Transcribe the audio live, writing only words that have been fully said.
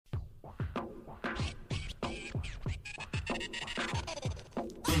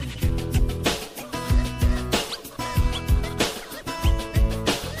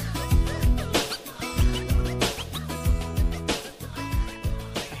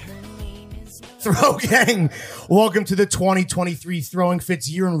Throw Gang, welcome to the 2023 Throwing Fits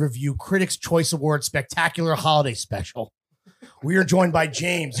Year in Review Critics' Choice Award Spectacular Holiday Special. We are joined by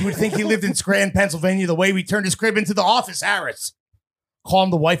James. You would think he lived in Scranton, Pennsylvania, the way we turned his crib into the office, Harris. Call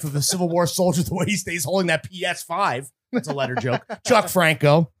him the wife of a Civil War soldier the way he stays holding that PS5. That's a letter joke. Chuck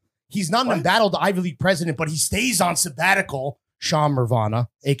Franco. He's not an embattled Ivy League president, but he stays on sabbatical. Sean Mervana,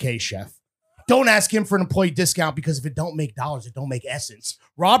 a.k.a. Chef. Don't ask him for an employee discount because if it don't make dollars, it don't make essence.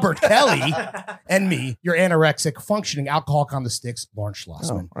 Robert Kelly and me, your anorexic, functioning alcoholic on the sticks, Lauren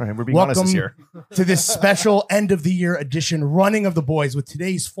Schlossman. All right, we're being honest this year. To this special end of the year edition, Running of the Boys, with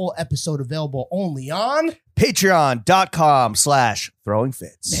today's full episode available only on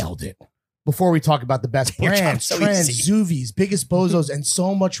Patreon.com/throwingfits. Nailed it. Before we talk about the best brands, trends, Zoovies, biggest bozos, and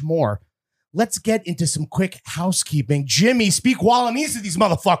so much more, let's get into some quick housekeeping. Jimmy, speak Wallamies to these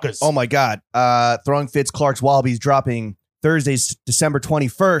motherfuckers. Oh my God. Throwing Fits Clark's Wallabies dropping Thursdays, December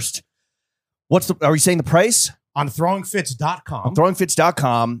 21st. Are we saying the price? On throwingfits.com. On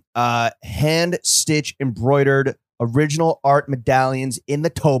throwingfits.com, hand stitch embroidered original art medallions in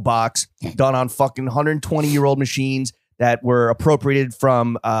the toe box, done on fucking 120-year-old machines that were appropriated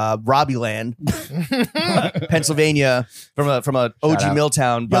from Robbie Land, Pennsylvania, from a OG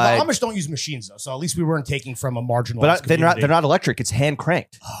Milltown. Yeah, the Amish don't use machines though, so at least we weren't taking from a marginalized But they're community. not electric. It's hand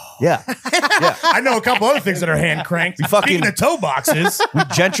cranked. Yeah. I know a couple other things that are hand cranked. Speaking of toe boxes, we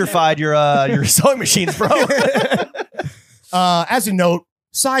gentrified your sewing machines, bro. As a note,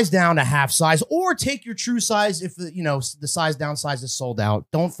 size down to half size, or take your true size if the size down size is sold out.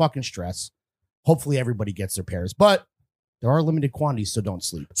 Don't fucking stress. Hopefully everybody gets their pairs, but there are limited quantities, so don't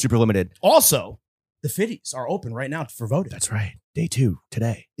sleep. Super limited. Also, the Fitties are open right now for voting. That's right. Day 2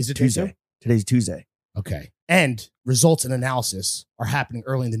 today. Is it Tuesday? Tuesday? Today's Tuesday. Okay. And results and analysis are happening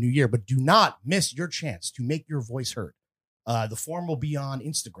early in the new year, but do not miss your chance to make your voice heard. The form will be on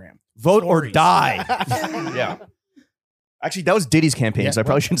Instagram. Vote Stories. or die. Yeah. Actually, that was Diddy's campaign, so I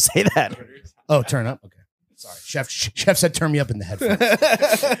probably shouldn't say that. Oh, turn up? Okay. Sorry. Chef said turn me up in the headphones.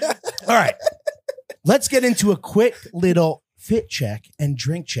 All right. Let's get into a quick little fit check and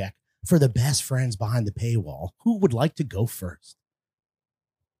drink check for the best friends behind the paywall. Who would like to go first?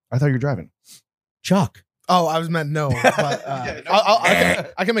 I thought you were driving. Chuck. Oh, I was meant no, but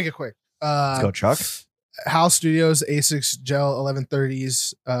I can make it quick. Let's go, Chuck. House Studios Asics Gel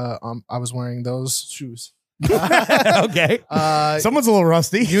 1130s. I was wearing those shoes. Okay. Someone's a little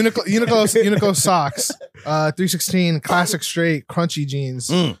rusty. Uniqlo socks. 316 classic straight crunchy jeans.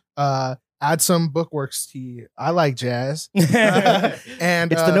 Add some Bookworks tea. I like jazz.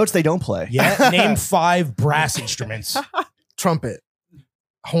 And It's the notes they don't play. Yeah. Name 5 brass instruments. trumpet,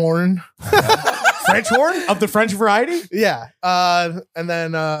 horn, French horn of the French variety. yeah. And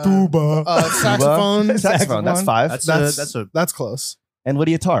then Tuba. saxophone. Saxophone. That's 5. That's close. And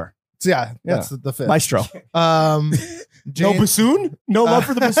Lydia Tarr. So yeah, that's the fifth. Maestro. No bassoon? No love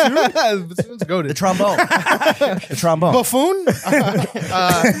for the bassoon? Bassoon's goated. The trombone. The trombone. Buffoon.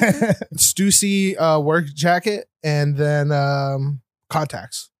 Stussy work jacket, and then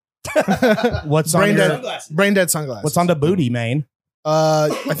contacts. What's Brain on dead sunglasses. What's on the booty, man? I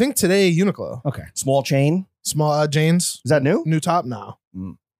think today Uniqlo. Okay. Small chain. Small Jane's Is that new? new top now.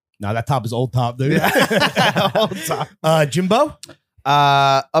 No, that top is old top, dude. Old top. Jimbo?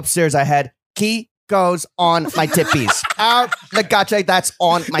 Upstairs, I had key goes on my tippies. The gotcha that's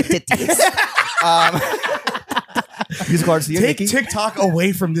on my titties. Musical artist, Take Nikki. TikTok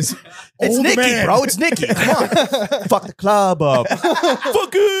away from this. It's old Nikki, man. bro. It's Nikki. Come on. Fuck the club up. Fuck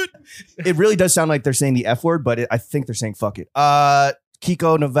it. It really does sound like they're saying the F word, but I think they're saying fuck it.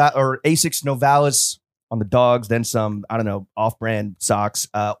 Kiko or Asics Novalis on the dogs, then some, I don't know, off-brand socks.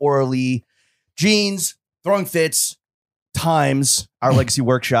 Orally jeans, Throwing Fits, Times, Our Legacy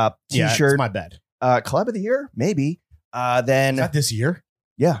Workshop, Yeah, t-shirt. it's my bed. Collab of the year? Maybe. Then, Is that this year?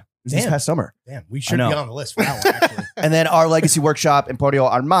 yeah, it was this Damn. past summer. Damn, we should be know. on the list for that one, actually. And then Our Legacy Workshop, Emporio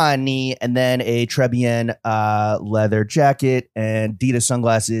Armani, and then a Trebien leather jacket, and Dita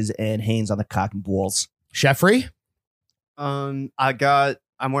sunglasses, and Hanes on the cock and balls. Jeffrey? I'm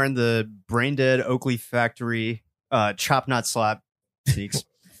wearing the Brain Dead Oakley Factory Chop Not Slap sneaks.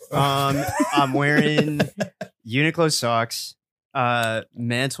 I'm wearing Uniqlo socks,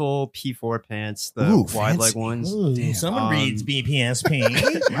 Mantle P4 pants, the Ooh, wide fancy. leg ones. Ooh, Damn. someone reads BPSP.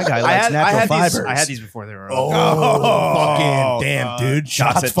 My guy likes natural fibers. I had these before they were Oh, fucking damn, dude.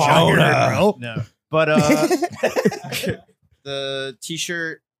 Shots at fired, Jonah. bro. No, but the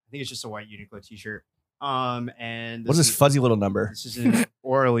t-shirt, I think it's just a white Uniqlo t-shirt. And What is this fuzzy little number? This is an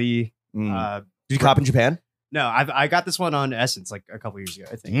Orally. Did you cop in Japan? No, I got this one on Essence like a couple years ago,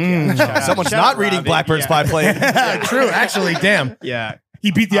 I think. Mm. Yeah. Someone's Shout not out reading Robin. Blackbird's Yeah. Spy Plane. True, actually, damn. Yeah.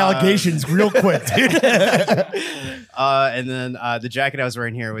 He beat the allegations real quick, dude. And then the jacket I was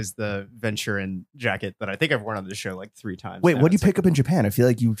wearing here was the Venturin jacket that I think I've worn on the show like 3 times. Wait, now. what do you It's pick up in Japan? I feel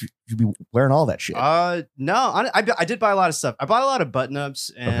like you'd be wearing all that shit. No, I did buy a lot of stuff. I bought a lot of button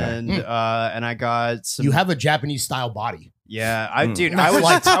ups and I got some. You have a Japanese style body. Yeah, Mm.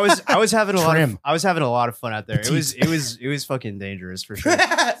 I was having a lot Trim. of I was having a lot of fun out there. It was fucking dangerous for sure.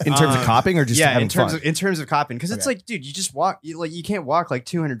 in terms of copping or just having fun? in terms of copping, because it's Okay. like, dude, you just walk, you can't walk like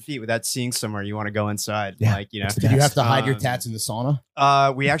 200 feet without seeing somewhere you want to go inside. Yeah. Like, you know, Did you have to hide your Um, tats in the sauna?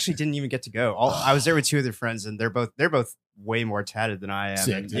 we actually didn't even get to go. I was there with 2 other friends, and they're both way more tatted than I am.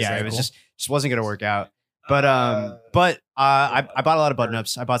 Sick. And, That's yeah, very it was cool. just wasn't gonna work out. But I bought a lot of button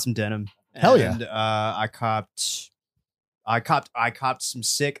ups. I bought some denim. Hell yeah. And I copped some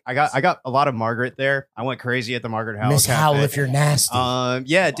sick. I got a lot of Margaret there. I went crazy at the Margaret Howell Miss Cafe. Howell, if you're nasty.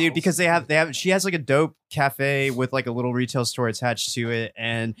 Yeah, dude, because they have she has like a dope cafe with like a little retail store attached to it,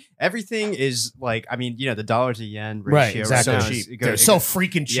 and everything is like, I mean, you know, the dollar to yen ratio Right, exactly. now So is- cheap. it goes- They're it so goes-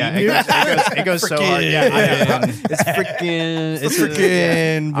 freaking cheap, yeah, dude. it goes so hard. Yeah, it's freaking. It's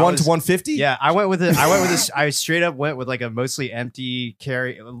freaking I 1 was- to 150. Yeah, I straight up went with like a mostly empty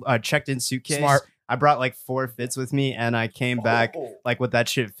checked in suitcase. Smart. I brought like 4 fits with me, and I came back like with that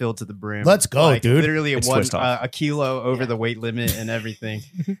shit filled to the brim. Let's go, Like, dude. Literally It's one twist off. a kilo over the weight limit and everything.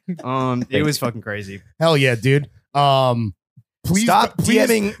 It was fucking crazy. Hell yeah, dude. Please Stop please,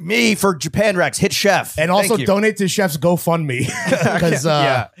 DMing me for Japan Rex. Hit Chef. and also Thank you. donate to Chef's GoFundMe because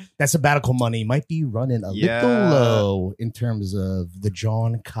Yeah. that sabbatical money might be running a Yeah. little low in terms of the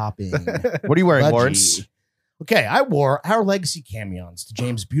John copping. What are you wearing, Budgie. Lawrence? Okay, I wore our legacy camions to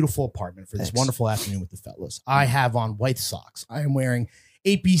James' beautiful apartment for this Thanks. wonderful afternoon with the fellas. I have on white socks. I am wearing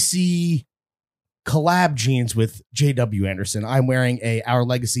APC collab jeans with JW Anderson. I'm wearing a Our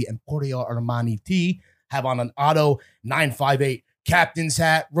Legacy Emporio Armani tee. Have on an Otto 958 captain's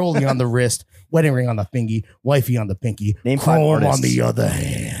hat, rolling on the wrist, wedding ring on the thingy, wifey on the pinky, Name 5 chrome on artists. the other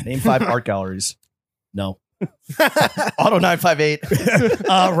hand. Name 5 art galleries. No. Auto 958.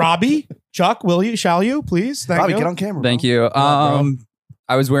 Robbie, Chuck, will you? Shall you? Please. Thank Robbie, you. get on camera. Thank bro. you. bro.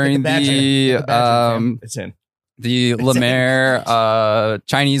 I was wearing badge in. Get the badge in, fam. It's in. the La Mer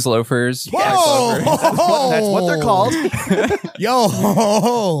Chinese loafers. Whoa! That's what they're called.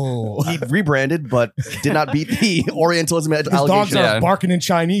 Yo! He rebranded, but did not beat the Orientalism His dogs allegation. are Yeah. barking in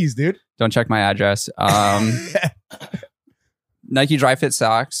Chinese, dude. Don't check my address. Nike Dry Fit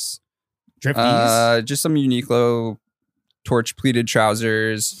socks. Drifties. Just some Uniqlo torch pleated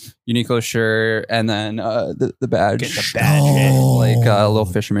trousers, Uniqlo shirt, and then the badge. Get the badge in. Like a little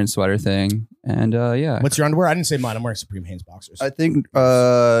fisherman sweater thing. And yeah. What's your underwear? I didn't say mine. I'm wearing Supreme Hanes boxers. I think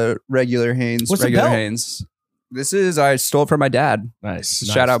regular Hanes. What's the regular belt? Hanes. This is I stole it from my dad. Nice.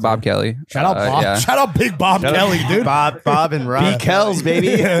 Shout out dude. Bob Kelly. Shout out Bob. Yeah. Shout out Big Bob Shout out Kelly, dude. Bob and Rob. B. Kells,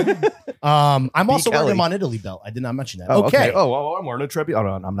 baby. I'm also wearing Kelly. him on Italy belt. I did not mention that. Oh, okay. Oh, I'm wearing a Treppy. Oh,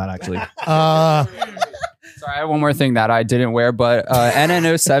 no, I'm not actually. Sorry, I have one more thing that I didn't wear, but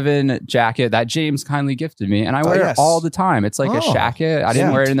NN07 jacket that James kindly gifted me, and I wear yes. it all the time. It's like a Oh. shacket. I didn't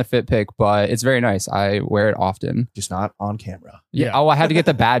Yeah. wear it in the fit pick, but it's very nice. I wear it often. Just not on camera. Yeah. Oh, I had to get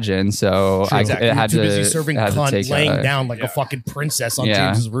my badge in, so True. I Exactly. it had You're too to busy serving had to cunt, take laying down like a fucking princess on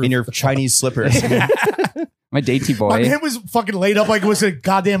James's roof. In your Chinese slippers. my dainty My boy. man was fucking laid up like it was a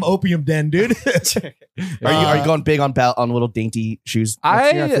goddamn opium den, dude. Are you going big on little dainty shoes?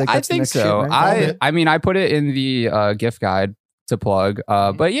 next year? feel like I that's the think next shit, so. right? I mean, I put it in the gift guide to plug.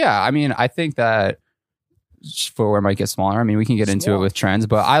 But yeah, I mean, I think that footwear might get smaller. I mean, we can get into it with trends,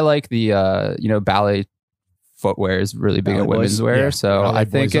 but I like the ballet footwear is really big Ballet at women's boys? wear. Yeah, So ballet I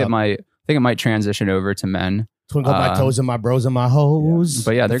think boys it up. might transition over to men. Twinkle my toes and my bros and my hoes.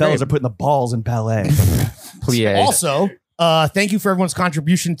 But yeah, The they're fellas great. are putting the balls in ballet. Pliés. Also, thank you for everyone's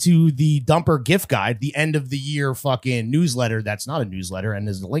contribution to the Dumper gift guide, the end of the year fucking newsletter. That's not a newsletter and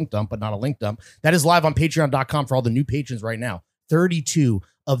is a link dump, but not a link dump. That is live on patreon.com for all the new patrons right now. 32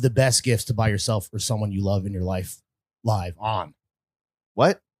 of the best gifts to buy yourself or someone you love in your life live on.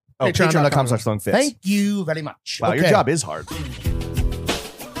 What? Oh, Patreon.com. patreon.com/throwingfits. Thank you very much. Wow, your Okay. job is hard.